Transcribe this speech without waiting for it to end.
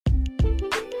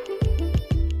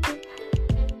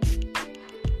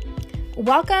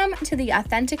Welcome to the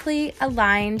Authentically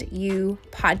Aligned You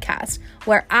podcast,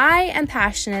 where I am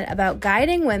passionate about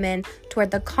guiding women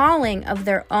toward the calling of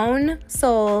their own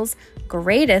soul's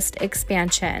greatest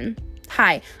expansion.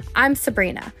 Hi, I'm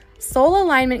Sabrina, soul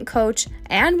alignment coach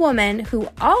and woman who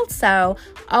also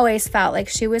always felt like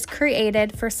she was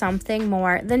created for something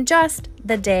more than just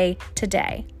the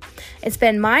day-to-day. It's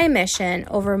been my mission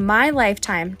over my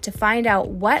lifetime to find out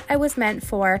what I was meant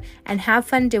for and have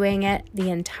fun doing it the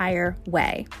entire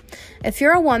way. If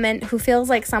you're a woman who feels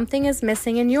like something is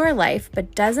missing in your life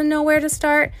but doesn't know where to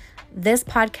start, this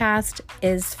podcast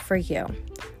is for you.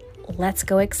 Let's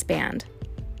go expand.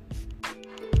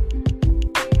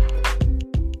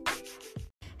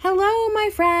 Hello, my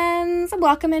friends.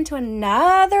 Welcome into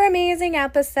another amazing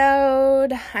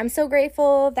episode. I'm so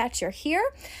grateful that you're here.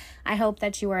 I hope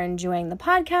that you are enjoying the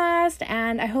podcast,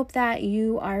 and I hope that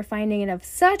you are finding it of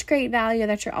such great value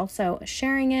that you're also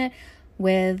sharing it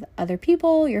with other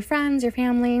people, your friends, your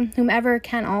family, whomever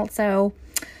can also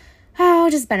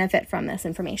just benefit from this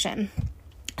information.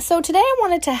 So today I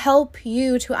wanted to help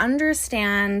you to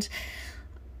understand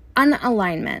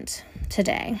unalignment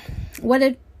today, what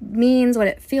it means, what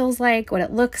it feels like, what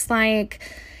it looks like,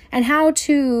 and how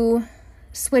to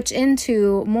switch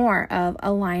into more of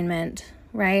alignment,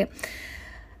 right?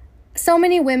 So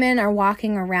many women are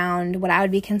walking around what I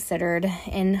would be considered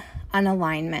in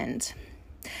unalignment.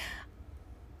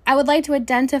 I would like to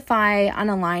identify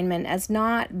unalignment as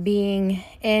not being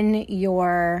in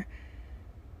your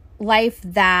life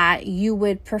that you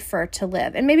would prefer to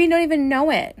live. And maybe you don't even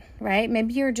know it, right?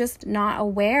 Maybe you're just not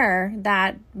aware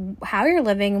that how you're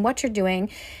living and what you're doing,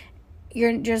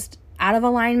 you're just out of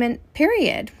alignment,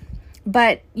 period.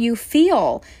 But you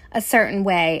feel a certain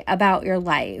way about your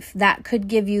life that could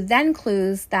give you then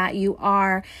clues that you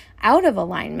are out of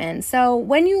alignment. So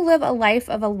when you live a life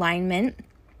of alignment,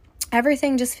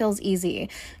 everything just feels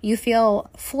easy. You feel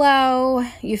flow.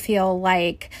 You feel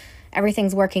like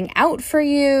everything's working out for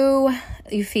you.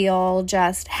 You feel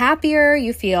just happier.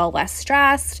 You feel less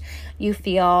stressed. You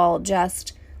feel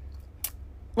just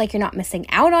like you're not missing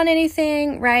out on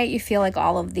anything, right? You feel like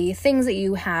all of the things that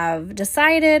you have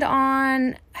decided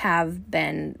on have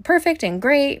been perfect and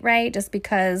great, right? Just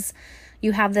because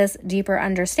you have this deeper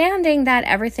understanding that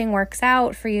everything works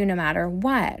out for you no matter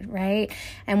what, right?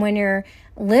 And when you're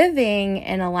living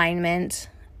in alignment,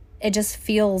 it just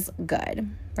feels good,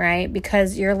 right?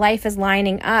 Because your life is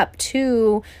lining up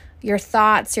to your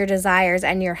thoughts, your desires,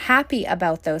 and you're happy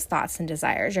about those thoughts and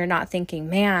desires. You're not thinking,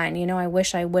 man, I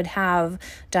wish I would have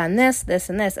done this,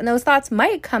 this, and this. And those thoughts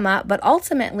might come up, but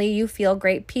ultimately you feel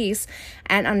great peace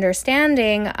and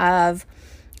understanding of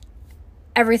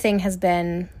everything has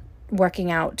been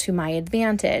working out to my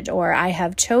advantage, or I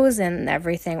have chosen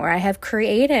everything, or I have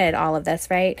created all of this,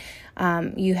 right?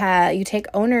 You take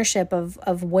ownership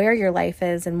of where your life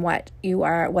is and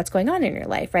what's going on in your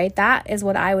life, right? That is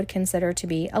what I would consider to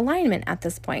be alignment at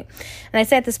this point. And I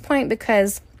say at this point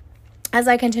because as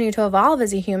I continue to evolve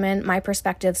as a human, my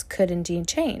perspectives could indeed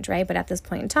change, right? But at this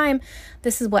point in time,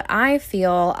 this is what I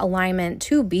feel alignment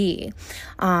to be,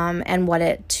 and what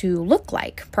it to look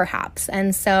like, perhaps.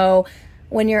 And so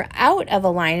when you're out of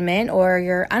alignment or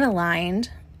you're unaligned,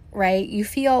 right, you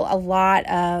feel a lot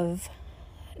of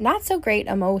not so great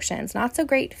emotions, not so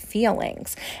great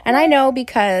feelings. And I know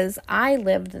because I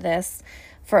lived this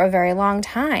for a very long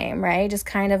time, right? Just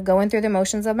kind of going through the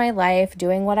motions of my life,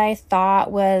 doing what I thought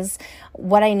was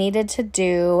what I needed to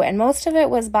do. And most of it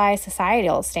was by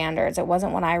societal standards. It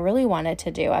wasn't what I really wanted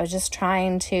to do. I was just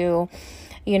trying to,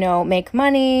 make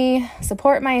money,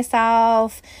 support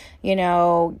myself,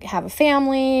 have a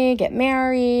family, get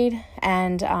married.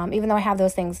 And even though I have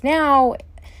those things now,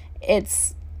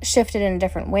 it's shifted in a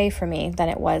different way for me than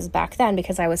it was back then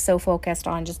because I was so focused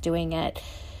on just doing it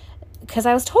because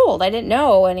I was told. I didn't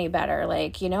know any better.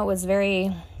 It was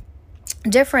very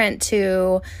different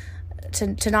to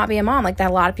not be a mom like that.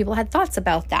 A lot of people had thoughts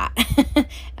about that.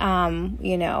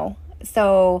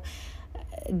 So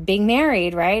being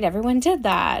married, right? Everyone did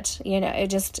that. It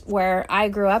just where I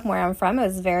grew up, where I'm from, it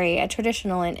was very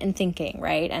traditional in thinking,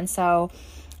 right? And so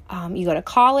you go to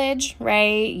college,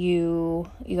 right? You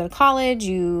go to college,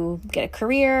 you get a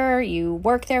career, you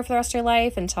work there for the rest of your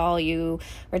life until you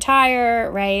retire,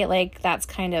 right? That's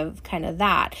kind of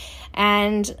that.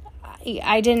 And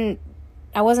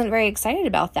I wasn't very excited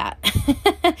about that.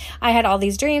 I had all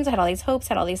these dreams, I had all these hopes,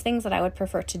 had all these things that I would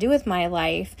prefer to do with my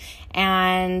life,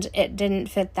 and it didn't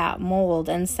fit that mold.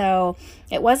 And so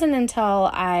it wasn't until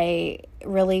I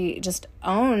really just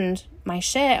owned my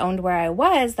shit, owned where I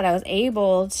was, that I was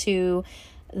able to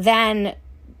then,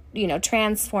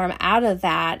 transform out of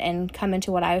that and come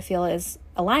into what I feel is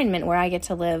alignment where I get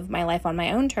to live my life on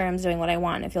my own terms, doing what I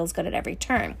want. It feels good at every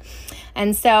turn.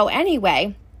 And so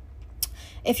anyway,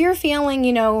 if you're feeling,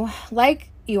 like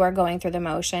you are going through the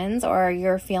motions, or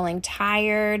you're feeling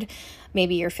tired,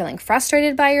 maybe you're feeling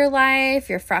frustrated by your life,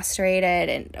 you're frustrated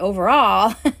and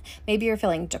overall, maybe you're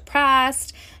feeling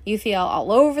depressed, you feel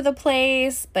all over the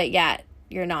place, but yet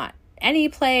you're not any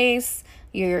place.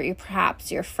 You're perhaps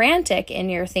you're frantic in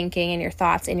your thinking and your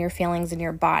thoughts and your feelings in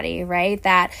your body, right?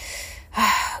 That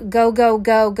go, go,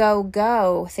 go, go,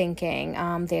 go thinking.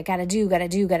 They gotta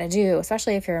do,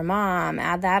 especially if you're a mom,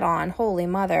 add that on, holy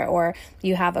mother, or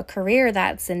you have a career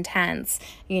that's intense,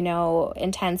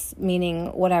 intense meaning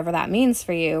whatever that means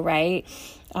for you, right?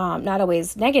 Not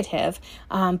always negative,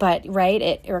 but right,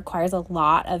 it requires a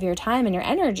lot of your time and your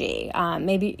energy.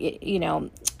 Maybe,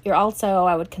 you're also,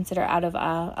 I would consider, out of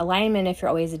alignment if you're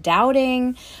always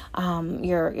doubting.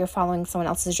 You're following someone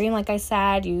else's dream, like I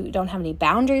said. You don't have any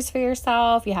boundaries for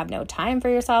yourself. You have no time for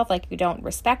yourself. Like, you don't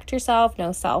respect yourself.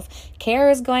 No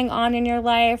self-care is going on in your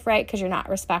life, right? Because you're not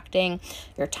respecting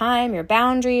your time, your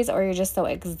boundaries, or you're just so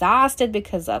exhausted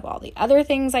because of all the other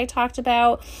things I talked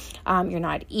about. You're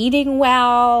not eating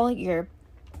well. You're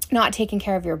not taking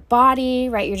care of your body,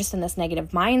 right? You're just in this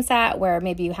negative mindset where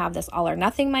maybe you have this all or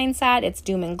nothing mindset. It's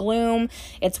doom and gloom.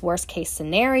 It's worst case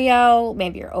scenario.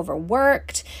 Maybe you're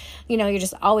overworked. You're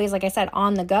just always, like I said,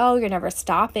 on the go. You're never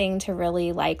stopping to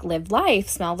really live life,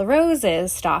 smell the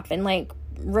roses, stop and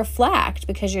reflect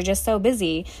because you're just so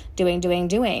busy doing.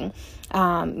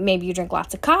 Maybe you drink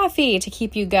lots of coffee to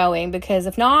keep you going, because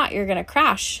if not, you're going to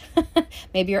crash.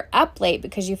 Maybe you're up late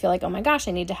because you feel like, oh my gosh,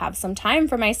 I need to have some time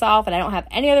for myself and I don't have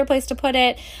any other place to put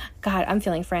it. God, I'm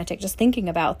feeling frantic just thinking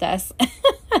about this.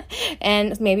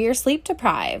 And maybe you're sleep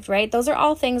deprived, right? Those are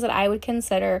all things that I would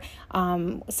consider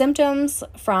symptoms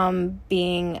from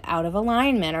being out of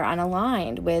alignment or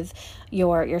unaligned with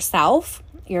yourself,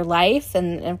 your life,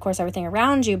 and of course everything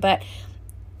around you. But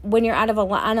when you're out of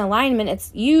unalignment,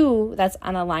 it's you that's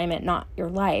unalignment, not your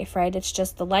life, right? It's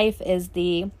just the life is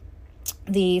the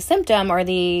symptom, or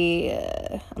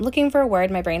I'm looking for a word,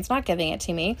 my brain's not giving it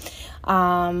to me.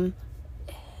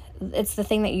 It's the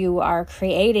thing that you are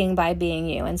creating by being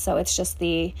you. And so it's just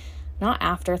the not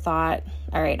afterthought.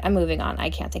 All right, I'm moving on. I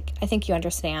think you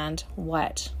understand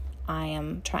what I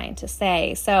am trying to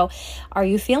say. So are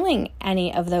you feeling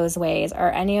any of those ways?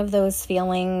 Are any of those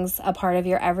feelings a part of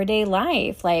your everyday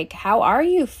life? How are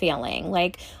you feeling?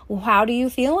 How do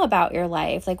you feel about your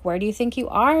life? Where do you think you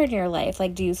are in your life?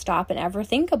 Do you stop and ever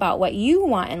think about what you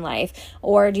want in life?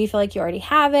 Or do you feel like you already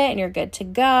have it and you're good to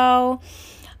go?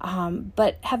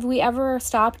 But have we ever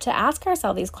stopped to ask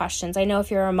ourselves these questions? I know if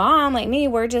you're a mom like me,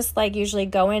 we're just usually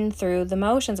going through the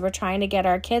motions. We're trying to get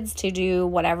our kids to do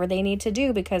whatever they need to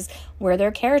do because we're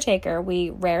their caretaker. We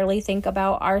rarely think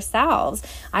about ourselves.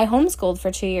 I homeschooled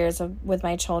for 2 years with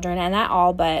my children, and that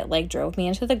all but drove me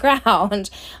into the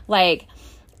ground.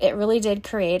 It really did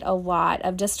create a lot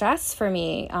of distress for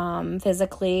me,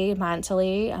 physically,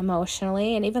 mentally,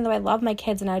 emotionally. And even though I love my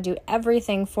kids and I do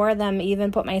everything for them,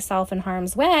 even put myself in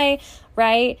harm's way,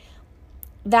 right?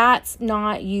 That's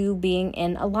not you being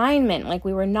in alignment.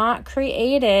 We were not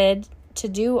created to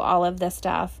do all of this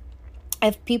stuff.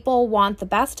 If people want the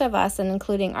best of us, and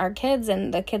including our kids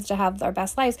and the kids to have their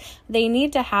best lives, they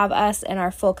need to have us in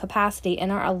our full capacity, in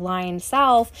our aligned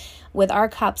self, with our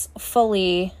cups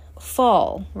fully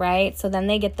full, right? So then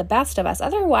they get the best of us.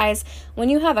 Otherwise, when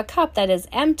you have a cup that is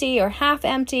empty or half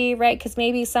empty, right? Because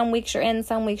maybe some weeks you're in,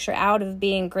 some weeks you're out of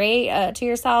being great to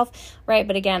yourself, right?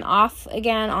 But again, off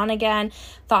again, on again,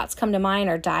 thoughts come to mind,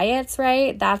 or diets,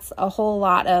 right? That's a whole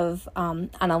lot of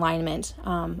unalignment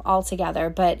altogether.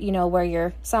 But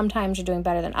where sometimes you're doing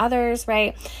better than others,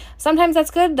 right? Sometimes that's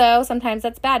good though. Sometimes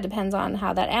that's bad. Depends on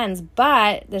how that ends.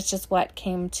 But that's just what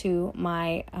came to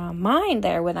my mind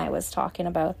there when I was talking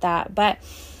about that. But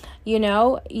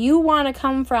you want to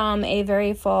come from a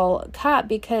very full cup,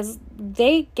 because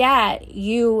they get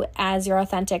you as your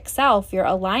authentic self, your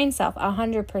aligned self,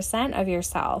 100% of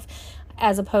yourself,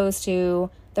 as opposed to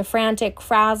the frantic,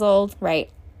 frazzled, right,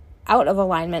 out of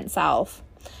alignment self.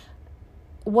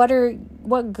 What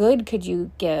good could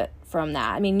you get from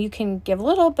that? I mean, you can give a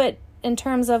little, but in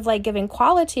terms of giving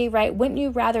quality, right, wouldn't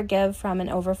you rather give from an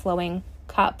overflowing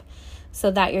cup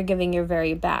so that you're giving your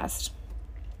very best?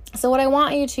 So what I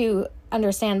want you to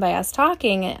understand by us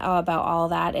talking about all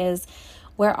that is,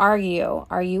 where are you?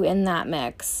 Are you in that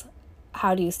mix?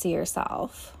 How do you see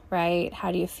yourself, right?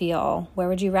 How do you feel? Where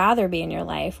would you rather be in your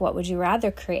life? What would you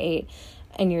rather create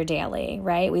in your daily,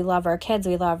 right? We love our kids,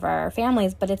 we love our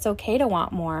families, but it's okay to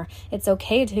want more. It's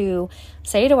okay to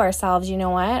say to ourselves, you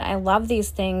know what? I love these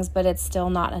things, but it's still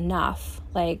not enough.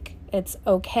 It's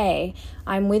okay.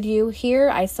 I'm with you here.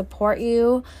 I support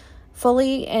you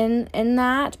fully in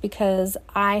that, because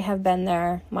I have been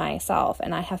there myself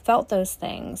and I have felt those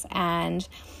things, and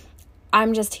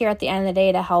I'm just here at the end of the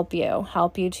day to help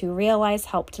you to realize,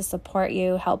 help to support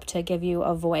you, help to give you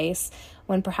a voice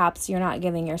when perhaps you're not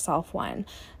giving yourself one.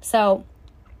 So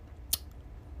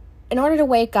in order to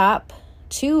wake up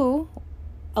to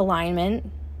alignment,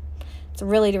 it's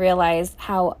really to realize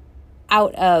how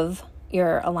out of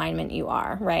your alignment you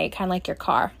are, right? Kind of like your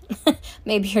car.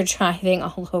 Maybe you're driving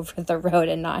all over the road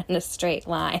and not in a straight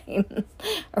line,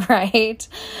 right?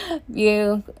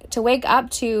 To wake up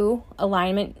to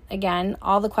alignment, again,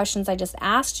 all the questions I just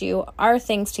asked you are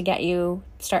things to get you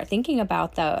start thinking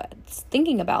about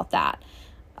that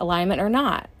alignment or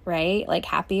not, right? Like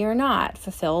happy or not,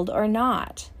 fulfilled or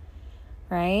not,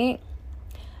 right?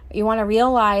 You want to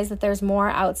realize that there's more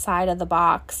outside of the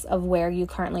box of where you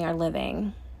currently are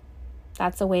living.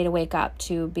 That's a way to wake up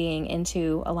to being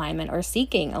into alignment or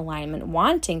seeking alignment,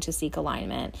 wanting to seek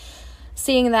alignment,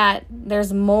 seeing that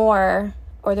there's more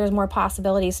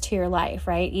possibilities to your life,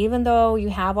 right? Even though you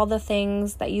have all the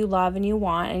things that you love and you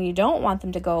want, and you don't want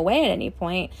them to go away at any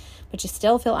point, but you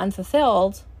still feel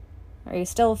unfulfilled or you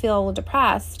still feel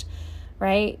depressed,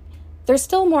 right? There's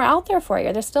still more out there for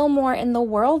you. There's still more in the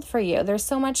world for you. There's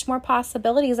so much more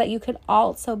possibilities that you could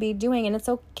also be doing. And it's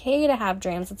okay to have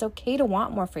dreams. It's okay to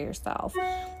want more for yourself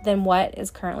than what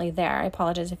is currently there. I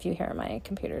apologize if you hear my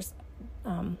computer's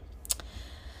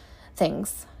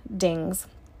dings.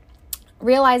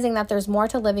 Realizing that there's more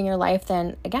to living your life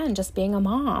than, again, just being a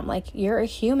mom. Like, you're a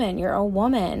human. You're a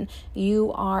woman.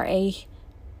 You are a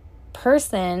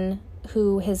person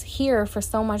who is here for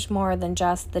so much more than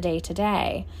just the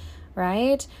day-to-day.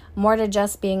 Right? More to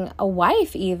just being a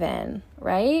wife even,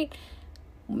 right?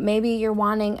 Maybe you're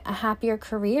wanting a happier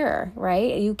career,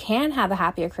 right? You can have a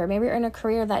happier career. Maybe you're in a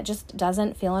career that just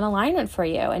doesn't feel in alignment for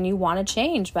you and you want to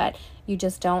change, but you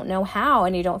just don't know how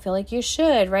and you don't feel like you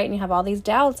should, right? And you have all these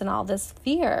doubts and all this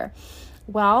fear.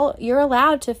 Well, you're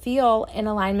allowed to feel in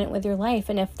alignment with your life.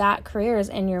 And if that career is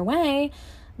in your way,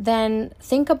 then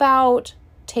think about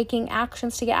taking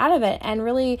actions to get out of it and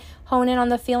really hone in on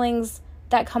the feelings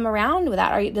that come around with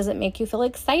that. Does it make you feel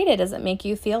excited? Does it make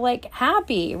you feel like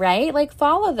happy, right? Like,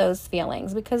 follow those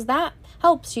feelings, because that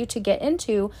helps you to get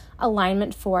into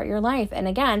alignment for your life. And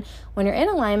again, when you're in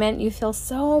alignment, you feel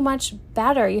so much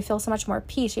better. You feel so much more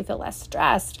peace. You feel less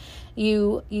stressed.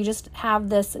 You just have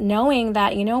this knowing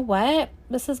that, you know what,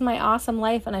 this is my awesome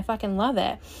life and I fucking love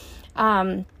it.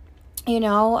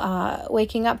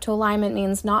 Waking up to alignment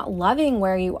means not loving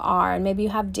where you are. And maybe you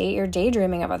have you're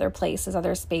daydreaming of other places,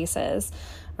 other spaces,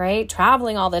 right?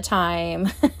 Traveling all the time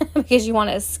because you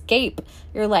want to escape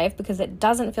your life because it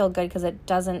doesn't feel good, because it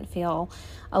doesn't feel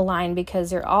aligned,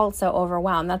 because you're also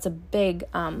overwhelmed. That's a big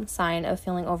sign of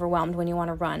feeling overwhelmed when you want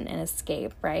to run and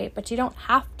escape, right? But you don't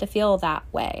have to feel that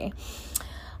way.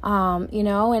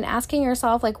 And asking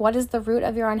yourself, like, what is the root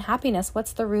of your unhappiness?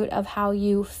 What's the root of how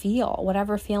you feel,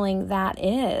 whatever feeling that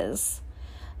is?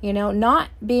 Not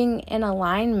being in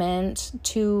alignment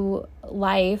to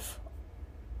life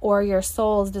or your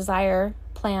soul's desire,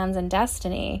 plans, and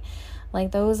destiny.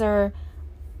 Like, those are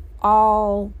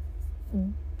all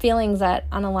feelings that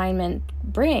unalignment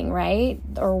bring, right?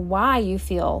 Or why you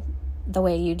feel the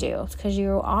way you do. It's because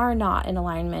you are not in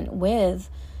alignment with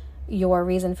your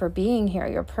reason for being here,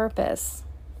 your purpose.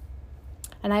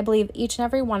 And I believe each and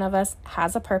every one of us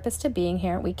has a purpose to being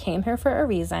here. We came here for a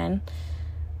reason,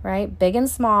 right? Big and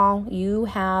small, you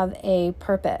have a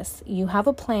purpose. You have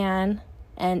a plan.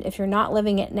 And if you're not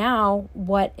living it now,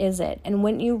 what is it? And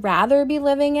wouldn't you rather be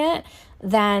living it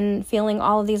than feeling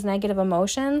all of these negative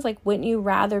emotions? Like, wouldn't you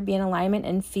rather be in alignment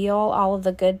and feel all of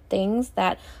the good things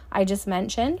that I just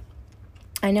mentioned?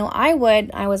 I know I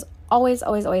would. I was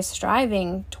always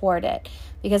striving toward it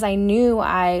because I knew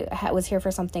I was here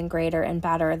for something greater and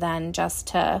better than just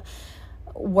to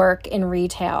work in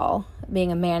retail,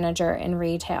 being a manager in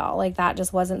retail. Like, that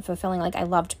just wasn't fulfilling. Like, I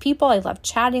loved people. I loved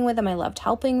chatting with them. I loved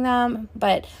helping them.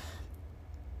 But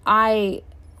I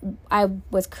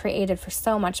was created for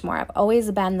so much more. I've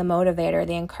always been the motivator,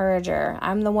 the encourager.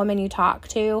 I'm the woman you talk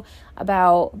to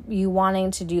about you wanting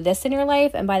to do this in your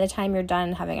life. And by the time you're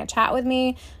done having a chat with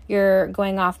me, you're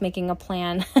going off making a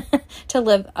plan to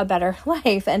live a better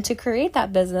life and to create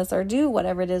that business or do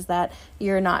whatever it is that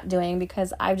you're not doing,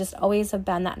 because I've just always have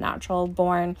been that natural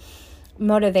born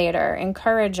motivator,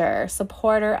 encourager,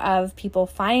 supporter of people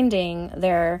finding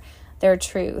their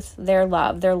truth, their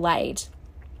love, their light.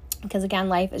 because again,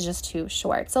 life is just too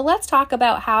short. So let's talk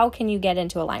about how can you get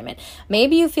into alignment.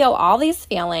 Maybe you feel all these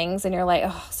feelings and you're like,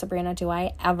 oh, Sabrina, do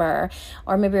I ever?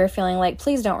 Or maybe you're feeling like,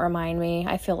 please don't remind me.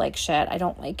 I feel like shit. I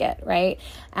don't like it, right?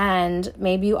 And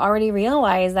maybe you already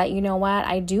realize that, you know what,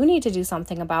 I do need to do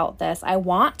something about this. I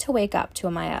want to wake up to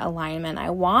my alignment.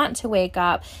 I want to wake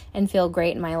up and feel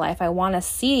great in my life. I want to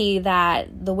see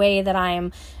that the way that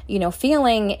I'm,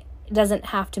 feeling doesn't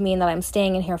have to mean that I'm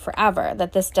staying in here forever,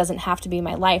 that this doesn't have to be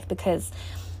my life, because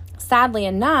sadly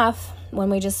enough, when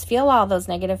we just feel all those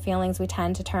negative feelings, we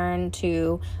tend to turn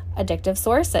to addictive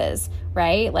sources,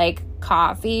 right? Like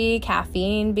coffee,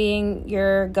 caffeine being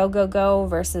your go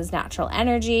versus natural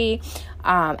energy,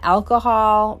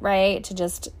 alcohol, right? To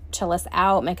just chill us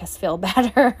out, make us feel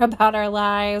better about our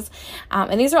lives.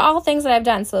 And these are all things that I've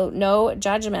done. So no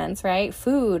judgments, right?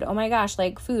 Food. Oh my gosh,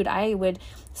 like food. I would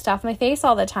stuff my face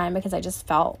all the time because I just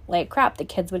felt like crap. The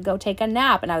kids would go take a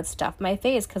nap and I would stuff my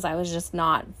face because I was just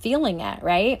not feeling it,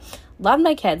 right? Love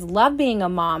my kids, love being a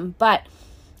mom, but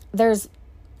there's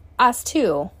us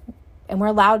too, and we're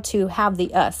allowed to have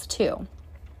the us too.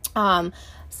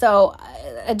 So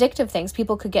addictive things,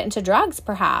 people could get into drugs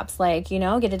perhaps, like,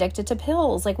 get addicted to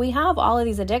pills. Like we have all of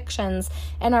these addictions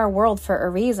in our world for a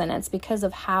reason. It's because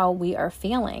of how we are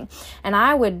feeling. And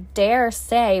I would dare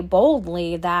say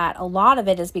boldly that a lot of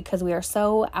it is because we are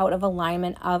so out of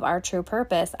alignment of our true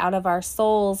purpose, out of our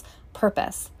soul's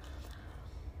purpose.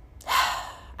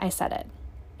 I said it.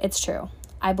 It's true.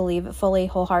 I believe it fully,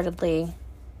 wholeheartedly,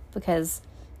 because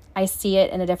I see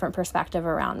it in a different perspective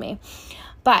around me.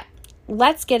 But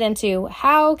let's get into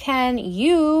how can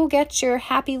you get your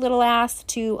happy little ass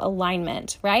to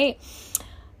alignment, right?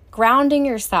 Grounding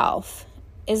yourself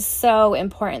is so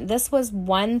important. This was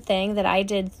one thing that I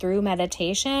did through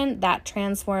meditation that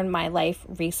transformed my life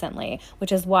recently,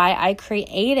 which is why I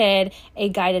created a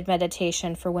guided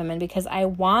meditation for women, because I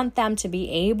want them to be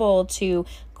able to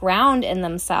ground in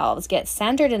themselves, get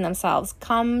centered in themselves,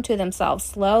 come to themselves,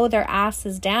 slow their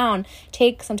asses down,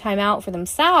 take some time out for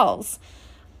themselves,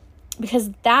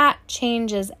 because that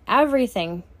changes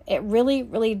everything. It really,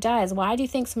 really does. Why do you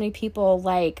think so many people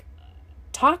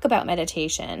talk about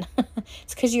meditation?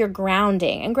 It's because you're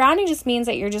grounding. And grounding just means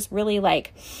that you're just really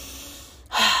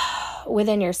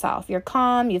within yourself. You're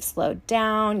calm, you've slowed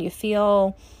down, you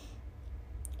feel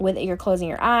you're closing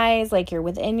your eyes, like you're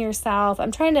within yourself.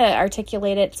 I'm trying to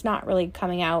articulate it. It's not really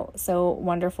coming out so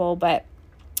wonderful, but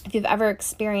if you've ever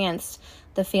experienced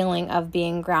the feeling of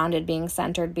being grounded, being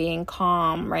centered, being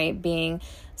calm, right? Being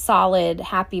solid,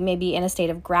 happy, maybe in a state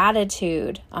of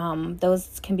gratitude.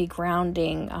 Those can be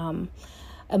grounding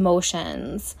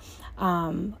emotions.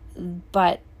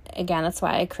 But again, that's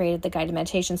why I created the guided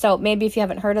meditation. So maybe if you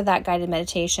haven't heard of that guided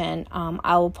meditation,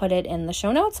 I will put it in the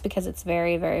show notes because it's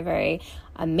very, very, very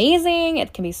amazing.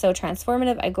 It can be so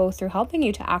transformative. I go through helping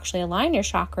you to actually align your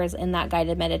chakras in that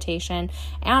guided meditation,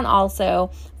 and also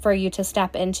for you to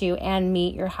step into and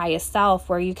meet your highest self,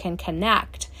 where you can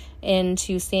connect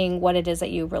into seeing what it is that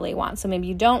you really want. So maybe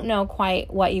you don't know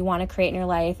quite what you want to create in your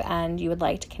life and you would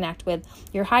like to connect with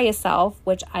your highest self,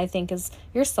 which I think is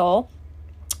your soul.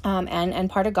 And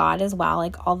part of God as well,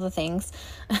 like all the things,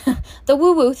 the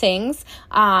woo-woo things.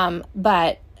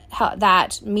 But how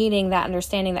that meeting, that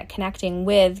understanding, that connecting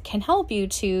with can help you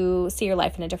to see your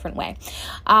life in a different way.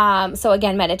 So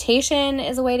again, meditation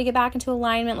is a way to get back into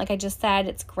alignment. Like I just said,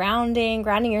 it's grounding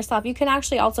yourself. You can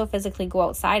actually also physically go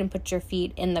outside and put your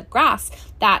feet in the grass.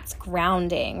 That's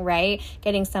grounding, right?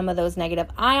 Getting some of those negative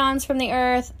ions from the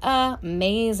earth.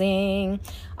 Amazing.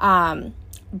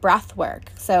 Breath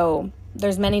work. So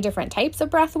there's many different types of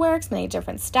breath works, many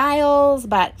different styles,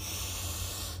 but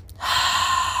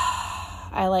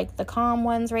I like the calm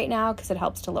ones right now because it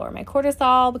helps to lower my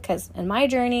cortisol, because in my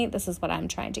journey, this is what I'm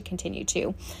trying to continue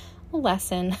to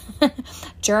lessen.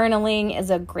 Journaling is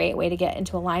a great way to get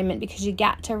into alignment because you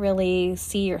get to really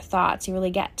see your thoughts. You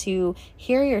really get to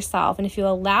hear yourself. And if you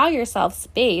allow yourself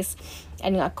space,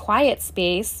 and a quiet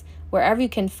space, wherever you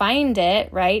can find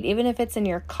it, right? Even if it's in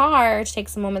your car, to take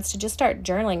some moments to just start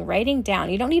journaling, writing down.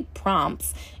 You don't need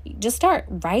prompts. Just start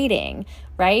writing,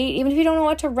 right? Even if you don't know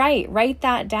what to write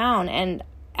that down. And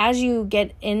as you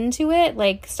get into it,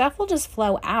 stuff will just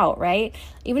flow out, right?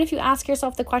 Even if you ask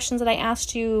yourself the questions that I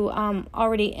asked you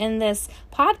already in this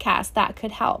podcast, that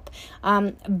could help.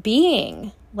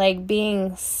 Being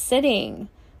sitting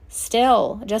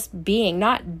still, just being,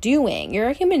 not doing. You're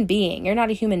a human being. You're not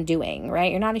a human doing, right?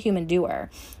 You're not a human doer.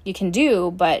 You can do,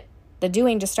 but the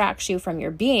doing distracts you from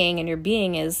your being, and your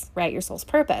being is, right, your soul's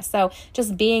purpose. So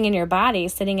just being in your body,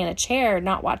 sitting in a chair,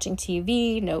 not watching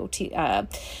TV, no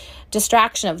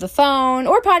distraction of the phone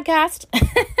or podcast,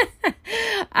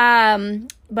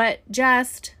 but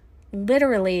just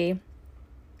literally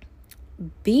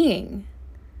being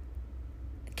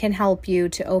can help you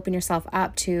to open yourself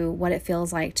up to what it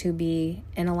feels like to be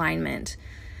in alignment.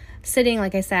 Sitting,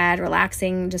 like I said,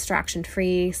 relaxing,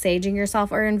 distraction-free, saging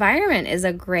yourself or environment is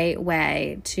a great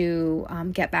way to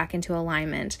get back into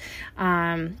alignment.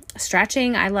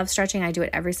 Stretching, I love stretching. I do it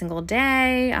every single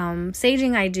day.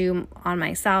 Saging, I do on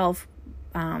myself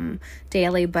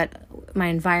daily, but my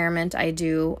environment, I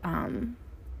do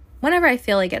whenever I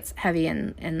feel like it's heavy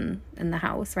in the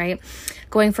house, right?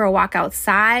 Going for a walk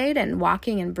outside and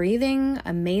walking and breathing,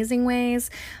 amazing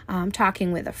ways.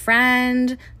 Talking with a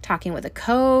friend, talking with a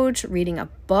coach, reading a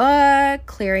book,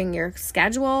 clearing your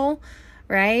schedule,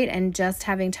 right? And just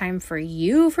having time for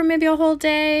you for maybe a whole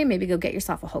day. Maybe go get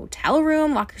yourself a hotel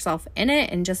room, lock yourself in it,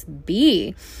 and just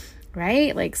be,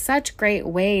 right? Like such great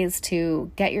ways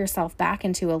to get yourself back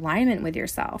into alignment with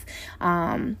yourself.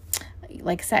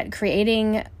 Like I said,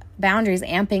 creating boundaries,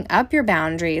 amping up your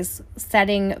boundaries,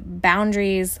 setting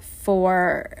boundaries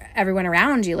for everyone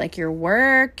around you, like your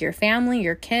work, your family,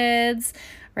 your kids,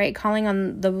 right? Calling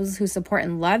on those who support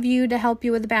and love you to help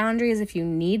you with the boundaries if you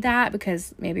need that,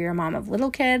 because maybe you're a mom of little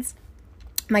kids.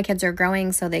 My kids are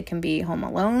growing, so they can be home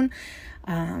alone.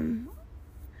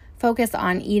 Focus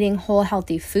on eating whole,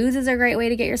 healthy foods is a great way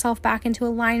to get yourself back into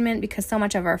alignment, because so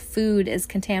much of our food is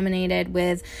contaminated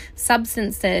with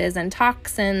substances and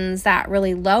toxins that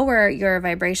really lower your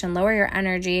vibration, lower your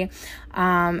energy,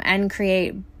 and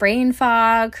create brain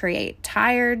fog, create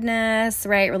tiredness,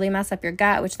 right? Really mess up your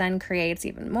gut, which then creates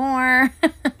even more.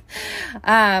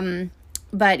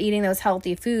 But eating those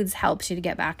healthy foods helps you to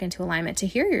get back into alignment, to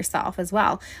hear yourself as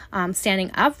well. Standing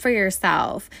up for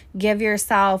yourself. Give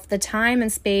yourself the time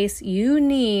and space you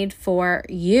need for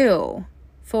you,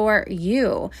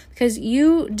 because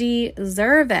you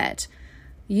deserve it.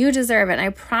 You deserve it. And I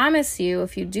promise you,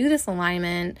 if you do this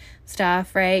alignment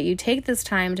stuff, right, you take this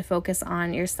time to focus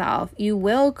on yourself, you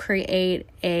will create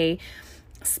a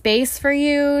space for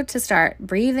you to start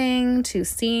breathing, to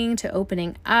seeing, to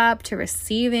opening up, to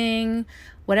receiving,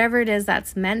 whatever it is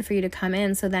that's meant for you to come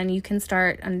in. So then you can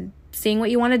start seeing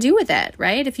what you want to do with it,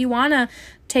 right? If you want to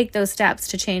take those steps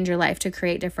to change your life, to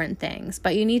create different things,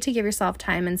 but you need to give yourself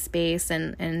time and space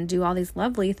and do all these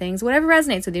lovely things, whatever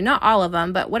resonates with you, not all of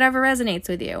them, but whatever resonates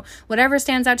with you, whatever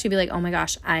stands out to you, be like, oh my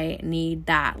gosh, I need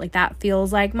that. Like that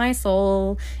feels like my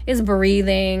soul is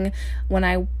breathing when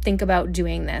I think about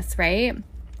doing this, right?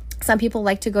 Some people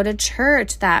like to go to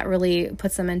church. That really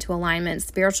puts them into alignment.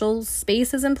 Spiritual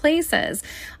spaces and places.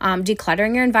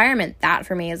 Decluttering your environment. That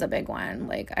for me is a big one.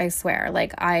 Like, I swear,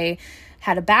 like I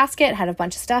had a basket, had a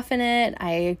bunch of stuff in it.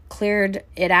 I cleared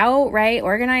it out, right?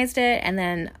 Organized it. And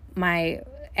then my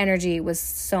energy was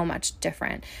so much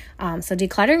different. So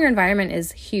decluttering your environment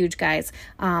is huge, guys.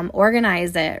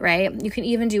 Organize it, right? You can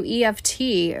even do EFT,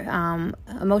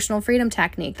 emotional freedom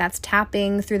technique. That's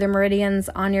tapping through the meridians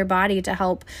on your body to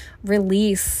help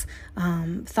release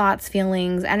thoughts,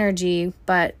 feelings, energy,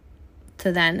 but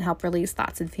to then help release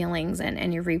thoughts and feelings,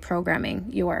 and you're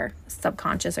reprogramming your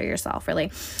subconscious or yourself,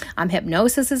 really.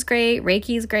 Hypnosis is great.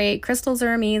 Reiki is great. Crystals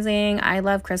are amazing. I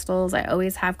love crystals. I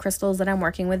always have crystals that I'm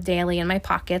working with daily in my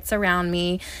pockets around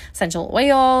me. Essential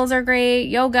oils are great.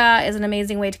 Yoga is an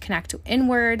amazing way to connect to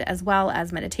inward, as well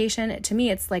as meditation. To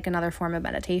me, it's like another form of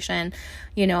meditation.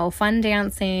 You know, fun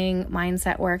dancing,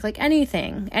 mindset work, like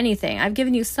anything. I've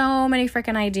given you so many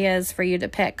freaking ideas for you to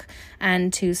pick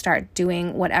and to start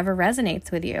doing whatever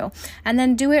resonates with you. And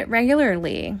then do it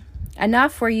regularly,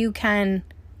 enough where you can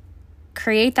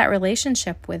create that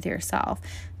relationship with yourself,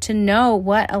 to know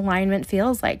what alignment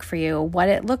feels like for you, what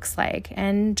it looks like,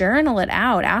 and journal it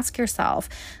out. Ask yourself.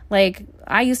 Like,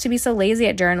 I used to be so lazy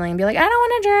at journaling, be like, I don't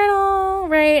want to journal,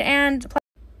 right?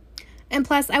 And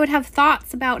plus, I would have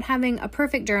thoughts about having a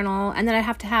perfect journal, and then I'd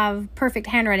have to have perfect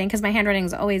handwriting, because my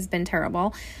handwriting's always been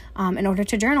terrible, in order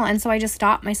to journal. And so I just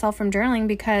stopped myself from journaling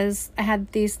because I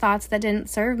had these thoughts that didn't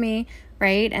serve me,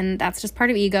 right? And that's just part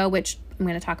of ego, which I'm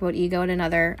going to talk about ego in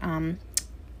another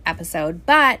episode.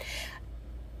 But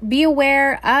be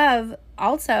aware of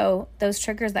also those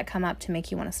triggers that come up to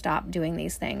make you want to stop doing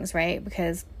these things, right?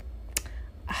 Because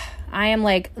I am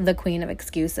like the queen of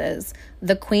excuses,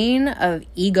 the queen of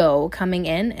ego coming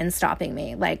in and stopping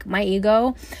me. Like, my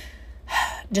ego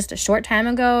just a short time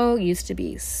ago used to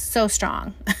be so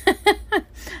strong,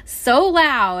 so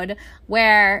loud,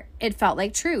 where it felt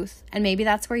like truth. And maybe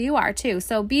that's where you are too.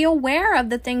 So be aware of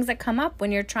the things that come up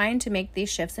when you're trying to make these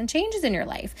shifts and changes in your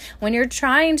life. When you're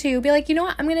trying to be like, you know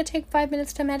what, I'm going to take 5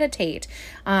 minutes to meditate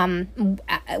when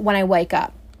I wake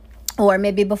up. or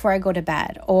maybe before I go to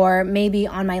bed, or maybe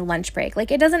on my lunch break. Like,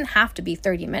 it doesn't have to be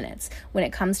 30 minutes when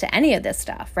it comes to any of this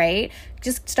stuff, right?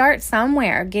 Just start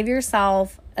somewhere. Give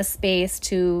yourself a space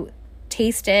to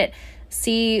taste it,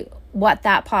 see what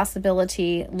that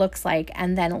possibility looks like,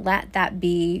 and then let that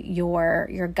be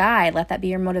your guide. Let that be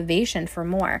your motivation for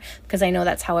more, because I know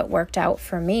that's how it worked out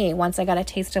for me. Once I got a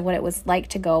taste of what it was like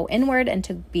to go inward and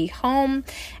to be home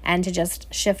and to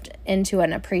just shift into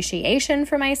an appreciation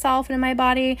for myself and my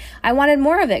body, I wanted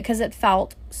more of it because it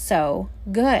felt so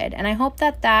good. And I hope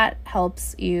that that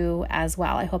helps you as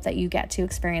well. I hope that you get to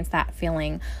experience that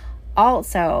feeling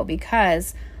also,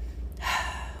 because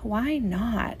why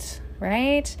not,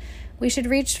 right? We should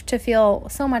reach to feel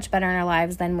so much better in our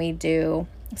lives than we do,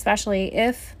 especially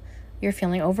if you're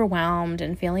feeling overwhelmed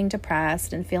and feeling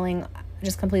depressed and feeling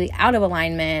just completely out of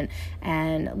alignment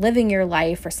and living your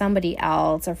life for somebody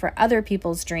else or for other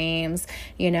people's dreams,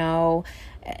 feeling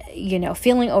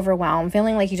overwhelmed,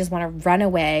 feeling like you just want to run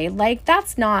away. Like,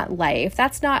 that's not life.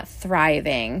 That's not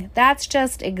thriving. That's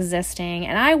just existing.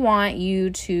 And I want you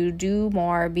to do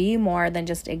more, be more than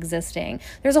just existing.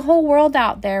 There's a whole world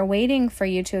out there waiting for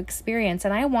you to experience,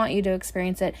 and I want you to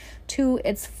experience it to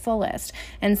its fullest.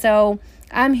 And so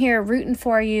I'm here rooting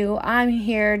for you. I'm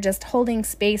here just holding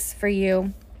space for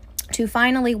you to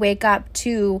finally wake up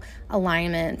to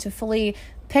alignment, to fully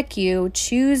pick you,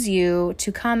 choose you, to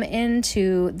come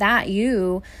into that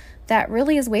you that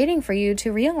really is waiting for you to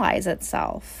realize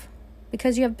itself,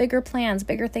 because you have bigger plans,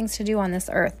 bigger things to do on this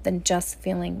earth than just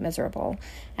feeling miserable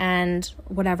and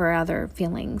whatever other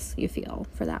feelings you feel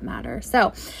for that matter.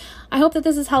 So I hope that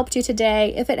this has helped you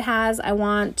today. If it has, I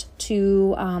want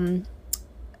to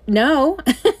know.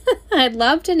 I'd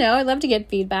love to know. I'd love to get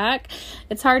feedback.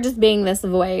 It's hard just being this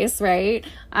voice, right?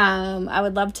 I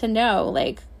would love to know,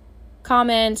 like,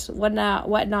 comment,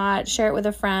 whatnot, share it with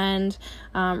a friend,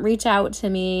 reach out to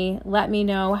me, let me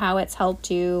know how it's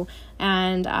helped you,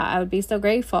 and I would be so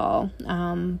grateful.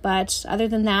 But other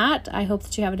than that, I hope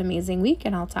that you have an amazing week,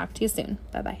 and I'll talk to you soon.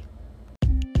 Bye-bye.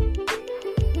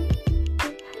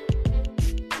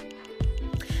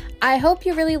 I hope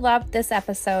you really loved this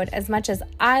episode as much as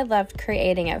I loved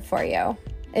creating it for you.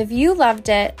 If you loved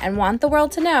it and want the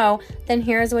world to know, then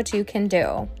here's what you can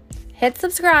do. Hit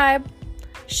subscribe,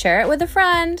 share it with a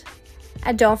friend,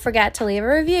 and don't forget to leave a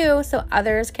review so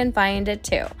others can find it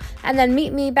too. And then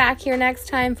meet me back here next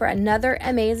time for another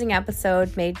amazing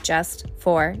episode made just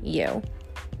for you.